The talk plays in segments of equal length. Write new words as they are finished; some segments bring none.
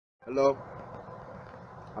Hello,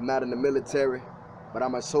 I'm not in the military, but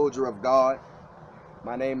I'm a soldier of God.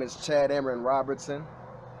 My name is Chad Aaron Robertson,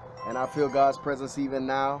 and I feel God's presence even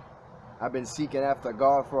now. I've been seeking after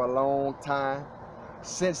God for a long time.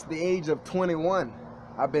 Since the age of 21,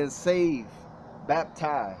 I've been saved,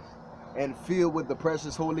 baptized, and filled with the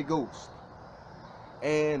precious Holy Ghost.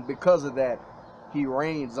 And because of that, He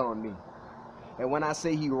reigns on me. And when I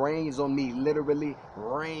say He reigns on me, literally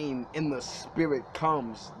rain in the spirit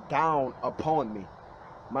comes down upon me.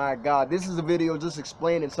 My God, this is a video just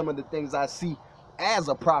explaining some of the things I see as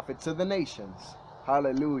a prophet to the nations.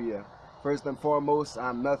 Hallelujah. First and foremost,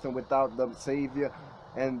 I'm nothing without the Savior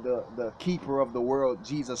and the keeper of the world,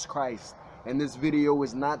 Jesus Christ. And this video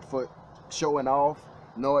is not for showing off,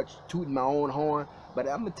 nor tooting my own horn. But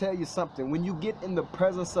I'm going to tell you something. When you get in the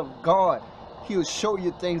presence of God, He'll show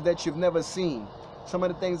you things that you've never seen. Some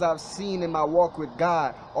of the things I've seen in my walk with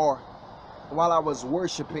God, or while I was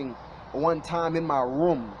worshiping one time in my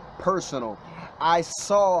room, personal, I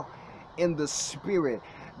saw in the Spirit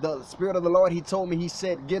of the Lord. He told me, He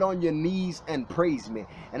said, get on your knees and praise me.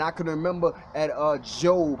 And I can remember at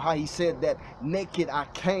Job, how he said that naked I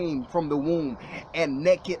came from the womb and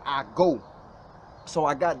naked I go. So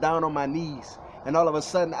I got down on my knees, and all of a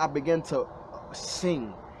sudden I began to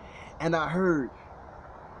sing. And I heard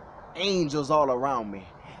angels all around me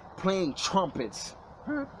playing trumpets.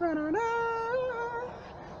 The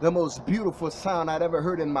most beautiful sound I'd ever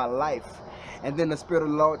heard in my life. And then the Spirit of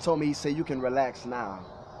the Lord told me, He said, you can relax now.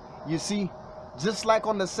 You see, just like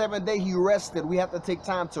on the seventh day He rested, we have to take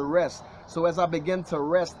time to rest. So as I began to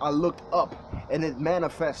rest, I looked up, and it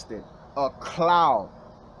manifested a cloud,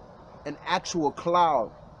 an actual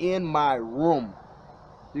cloud in my room.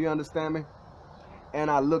 Do you understand me? And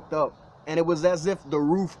I looked up, and it was as if the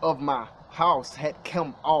roof of my house had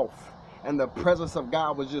come off, and the presence of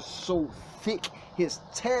God was just so thick. His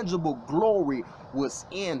tangible glory was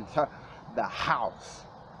in the house.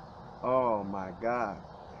 Oh my God.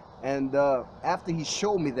 And after He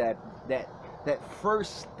showed me that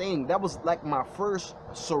first thing, that was like my first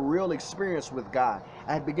surreal experience with God.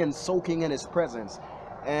 I had begun soaking in His presence.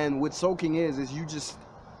 And what soaking is you just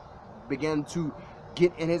begin to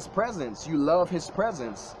get in His presence. You love His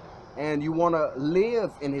presence, and you want to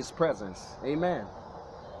live in His presence. Amen.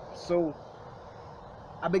 So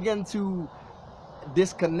I began to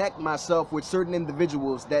disconnect myself with certain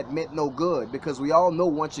individuals that meant no good, because we all know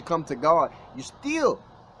once you come to God, you still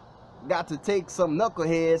got to take some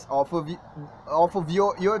knuckleheads off of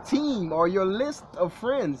your team or your list of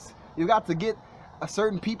friends. You got to get a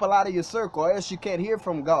certain people out of your circle, or else you can't hear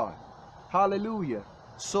from God. Hallelujah.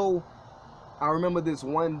 So I remember this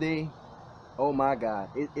one day, oh my God,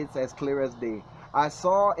 it's as clear as day. I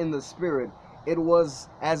saw in the Spirit, it was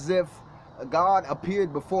as if God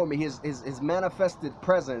appeared before me, his manifested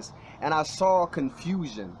presence, and I saw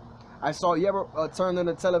confusion. I saw, you ever turn on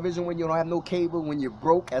the television when you don't have no cable, when you're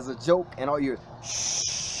broke, as a joke, and all your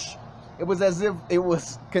shh? It was as if it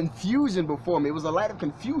was confusion before me. It was a light of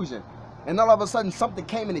confusion. And all of a sudden something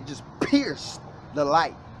came and it just pierced the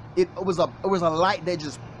light. It was a light that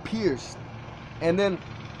just pierced. And then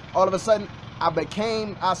all of a sudden I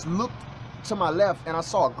looked to my left, and I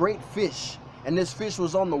saw a great fish. And this fish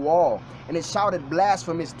was on the wall, and it shouted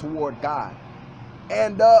blasphemies toward God.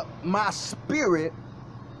 And my spirit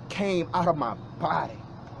came out of my body.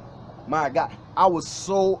 My God, I was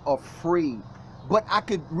so afraid. But I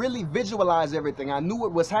could really visualize everything. I knew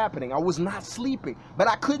what was happening. I was not sleeping, but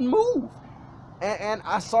I couldn't move. And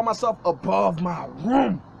I saw myself above my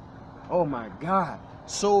room. Oh my God.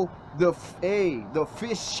 So the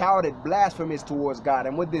fish shouted blasphemies towards God.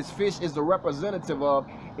 And what this fish is the representative of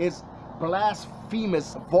is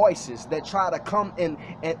blasphemous voices that try to come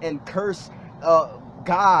and curse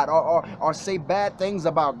God or say bad things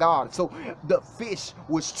about God. So the fish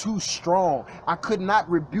was too strong. I could not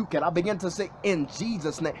rebuke it. I began to say, in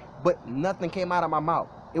Jesus' name, but nothing came out of my mouth.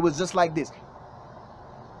 It was just like this.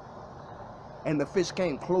 And the fish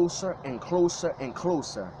came closer and closer and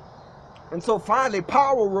closer. And so finally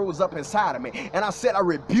power rose up inside of me, and I said, I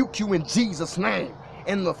rebuke you in Jesus' name.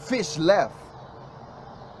 And the fish left.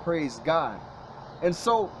 Praise God. And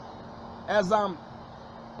so as I'm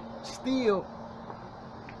still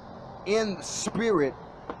in spirit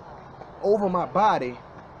over my body,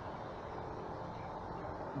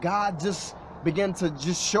 God just began to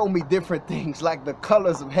just show me different things, like the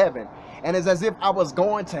colors of heaven. And it's as if I was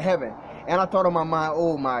going to heaven. And I thought in my mind,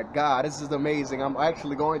 oh my God, this is amazing. I'm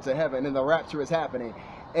actually going to heaven, and the rapture is happening.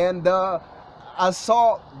 And I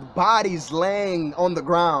saw bodies laying on the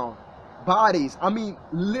ground. Bodies, I mean,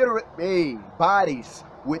 literally, bodies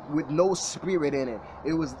with no spirit in it.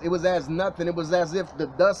 It was as nothing. It was as if the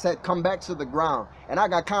dust had come back to the ground. And I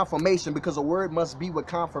got confirmation, because a word must be with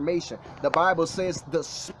confirmation. The Bible says the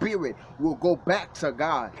spirit will go back to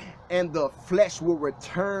God and the flesh will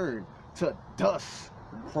return to dust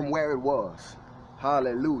from where it was.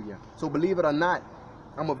 Hallelujah. So believe it or not,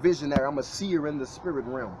 I'm a visionary. I'm a seer in the spirit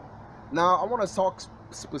realm. Now I want to talk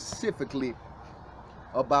specifically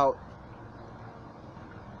about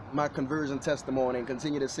my conversion testimony, and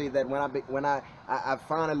continue to say that when I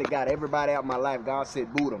finally got everybody out of my life, God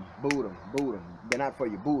said, boot them, boot them, boot them. They're not for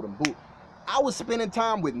you, boot them, boot. I was spending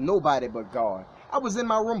time with nobody but God. I was in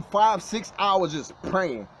my room 5-6 hours just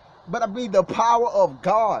praying. But I mean, the power of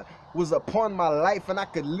God was upon my life, and I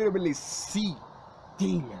could literally see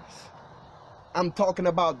demons. I'm talking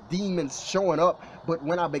about demons showing up, but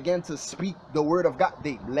when I began to speak the word of God,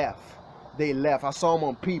 they left. They left. I saw them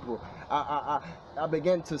on people. I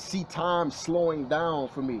began to see time slowing down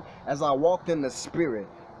for me as I walked in the spirit.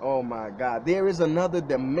 Oh my God, there is another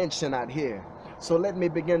dimension out here. So let me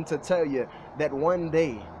begin to tell you that one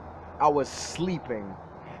day I was sleeping,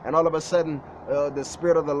 and all of a sudden the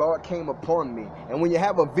Spirit of the Lord came upon me. And when you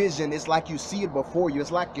have a vision, it's like you see it before you.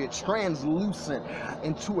 It's like you're translucent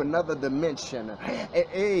into another dimension.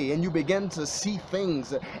 And you begin to see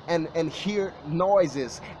things and hear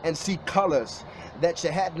noises and see colors that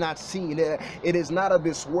you had not seen. It is not of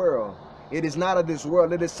this world. It is not of this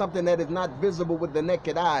world. It is something that is not visible with the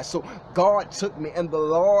naked eye. So God took me, and the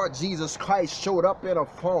Lord Jesus Christ showed up in a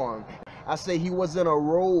form. I say he was in a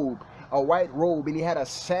robe, a white robe, and he had a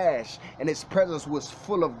sash, and his presence was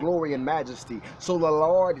full of glory and majesty. So the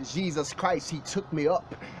Lord Jesus Christ, he took me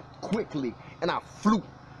up quickly, and I flew.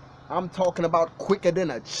 I'm talking about quicker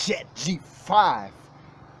than a jet G5.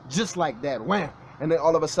 Just like that, wham. And then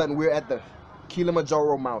all of a sudden we're at the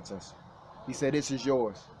Kilimanjaro mountains. He said, this is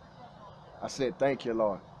yours. I said, thank you,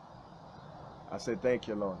 Lord. I said, thank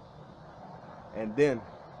you, Lord. And then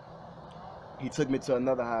he took me to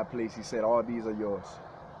another high place. He said, all these are yours.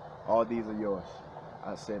 All these are yours.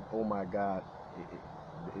 I said, oh my God,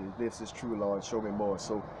 this is true, Lord. Show me more.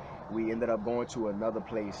 So we ended up going to another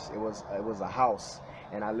place. It was a house,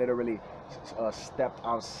 and I literally stepped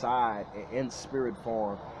outside in spirit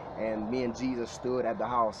form, and me and Jesus stood at the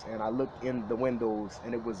house, and I looked in the windows,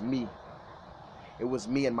 and it was me. It was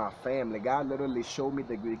me and my family. God literally showed me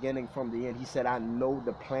the beginning from the end. He said, I know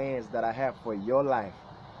the plans that I have for your life.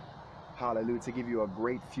 Hallelujah. To give you a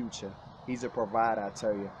great future. He's a provider, I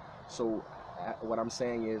tell you. So what I'm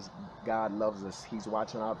saying is, God loves us. He's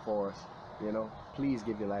watching out for us. You know, please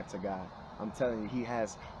give your life to God. I'm telling you, he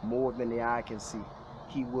has more than the eye can see.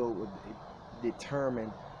 He will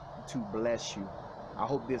determine to bless you. I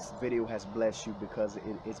hope this video has blessed you, because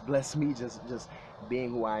it's blessed me just being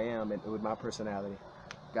who I am and with my personality.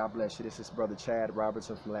 God bless you. This is Brother Chad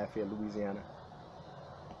Robertson from Lafayette, Louisiana.